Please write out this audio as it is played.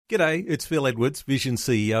G'day, it's Phil Edwards, Vision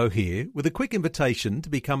CEO here, with a quick invitation to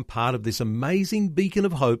become part of this amazing beacon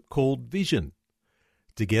of hope called Vision.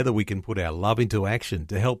 Together we can put our love into action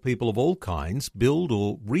to help people of all kinds build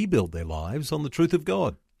or rebuild their lives on the truth of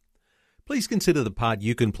God. Please consider the part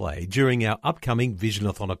you can play during our upcoming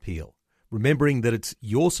Visionathon appeal, remembering that it's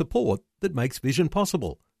your support that makes Vision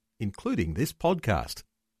possible, including this podcast.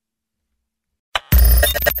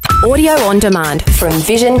 Audio on demand from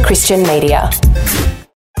Vision Christian Media.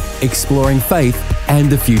 Exploring faith and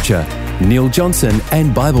the future. Neil Johnson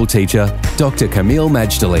and Bible teacher Dr. Kameel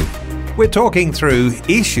Majdali. We're talking through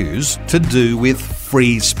issues to do with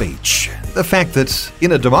free speech. The fact that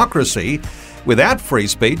in a democracy, without free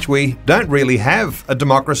speech, we don't really have a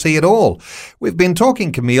democracy at all. We've been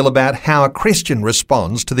talking, Kameel, about how a Christian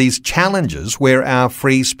responds to these challenges where our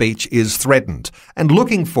free speech is threatened and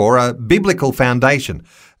looking for a biblical foundation.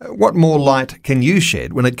 What more light can you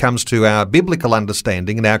shed when it comes to our biblical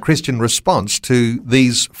understanding and our Christian response to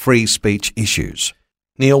these free speech issues?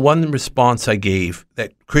 Neil, one response I gave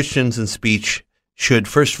that Christians in speech should,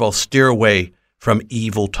 first of all, steer away from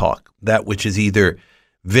evil talk, that which is either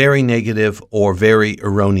very negative or very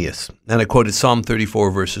erroneous. And I quoted Psalm 34,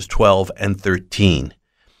 verses 12 and 13.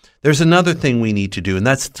 There's another thing we need to do, and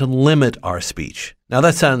that's to limit our speech. Now,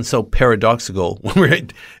 that sounds so paradoxical when we're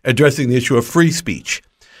addressing the issue of free speech.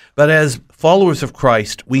 But as followers of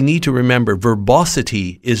Christ, we need to remember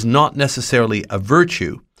verbosity is not necessarily a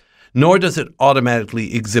virtue, nor does it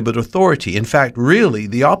automatically exhibit authority. In fact, really,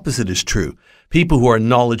 the opposite is true. People who are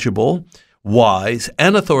knowledgeable, wise,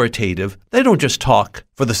 and authoritative, they don't just talk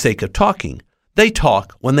for the sake of talking. They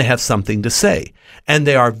talk when they have something to say. And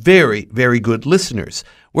they are very, very good listeners.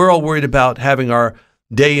 We're all worried about having our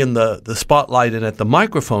day in the spotlight and at the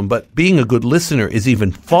microphone, but being a good listener is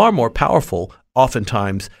even far more powerful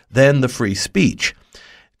oftentimes than the free speech.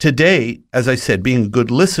 Today, as I said, being a good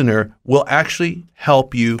listener will actually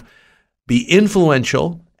help you be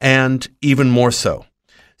influential and even more so.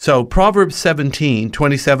 So Proverbs 17,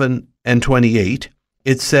 27 and 28,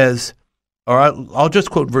 it says, or I'll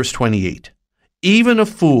just quote verse 28, "Even a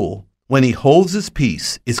fool, when he holds his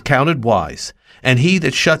peace, is counted wise, and he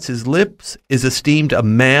that shuts his lips is esteemed a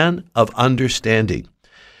man of understanding."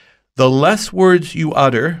 The less words you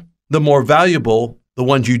utter, the more valuable the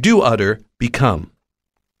ones you do utter become.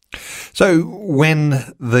 So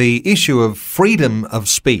when the issue of freedom of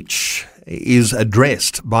speech is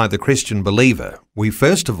addressed by the Christian believer, we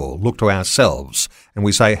first of all look to ourselves and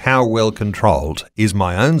we say, how well controlled is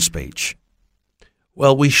my own speech?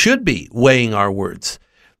 Well, we should be weighing our words.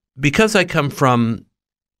 Because I come from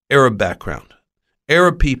Arab background,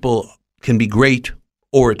 Arab people can be great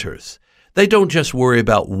orators. They don't just worry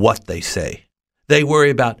about what they say. They worry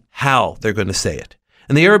about how they're going to say it.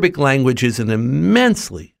 And the Arabic language is an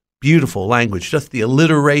immensely beautiful language. Just the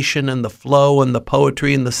alliteration and the flow and the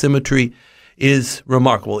poetry and the symmetry is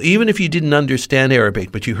remarkable. Even if you didn't understand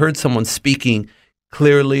Arabic, but you heard someone speaking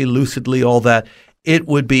clearly, lucidly, all that, it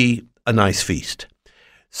would be a nice feast.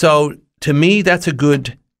 So to me, that's a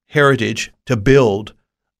good heritage to build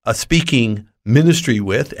a speaking ministry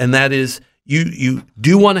with, and that is you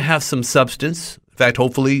do want to have some substance. In fact,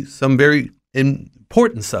 hopefully some very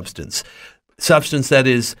important substance that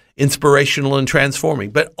is inspirational and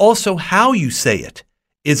transforming, but also how you say it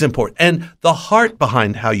is important. And the heart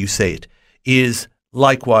behind how you say it is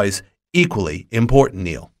likewise equally important,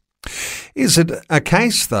 Neil. Is it a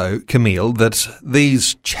case, though, Kameel, that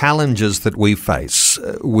these challenges that we face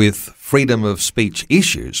with freedom of speech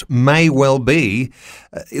issues may well be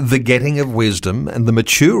the getting of wisdom and the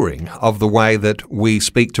maturing of the way that we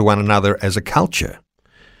speak to one another as a culture?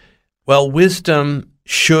 Well, wisdom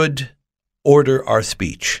should order our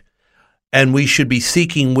speech, and we should be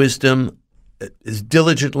seeking wisdom as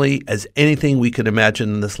diligently as anything we could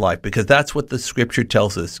imagine in this life, because that's what the Scripture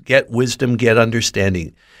tells us. Get wisdom, get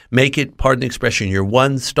understanding. Make it, pardon the expression, your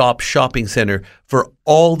one-stop shopping center for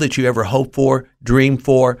all that you ever hope for, dream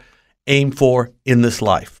for, aim for in this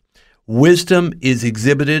life. Wisdom is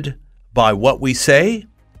exhibited by what we say.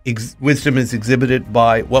 Wisdom is exhibited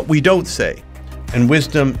by what we don't say. And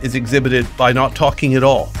wisdom is exhibited by not talking at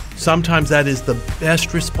all. Sometimes that is the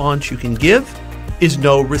best response you can give, is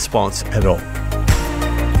no response at all.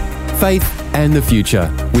 Faith and the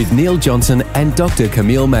Future with Neil Johnson and Dr.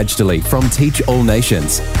 Kameel Majdali from Teach All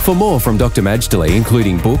Nations. For more from Dr. Majdali,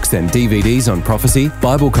 including books and DVDs on prophecy,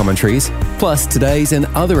 Bible commentaries, plus today's and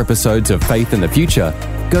other episodes of Faith and the Future,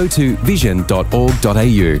 go to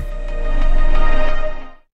vision.org.au.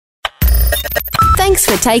 Thanks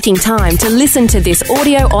for taking time to listen to this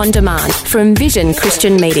audio on demand from Vision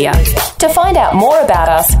Christian Media. To find out more about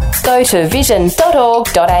us, go to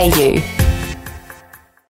vision.org.au.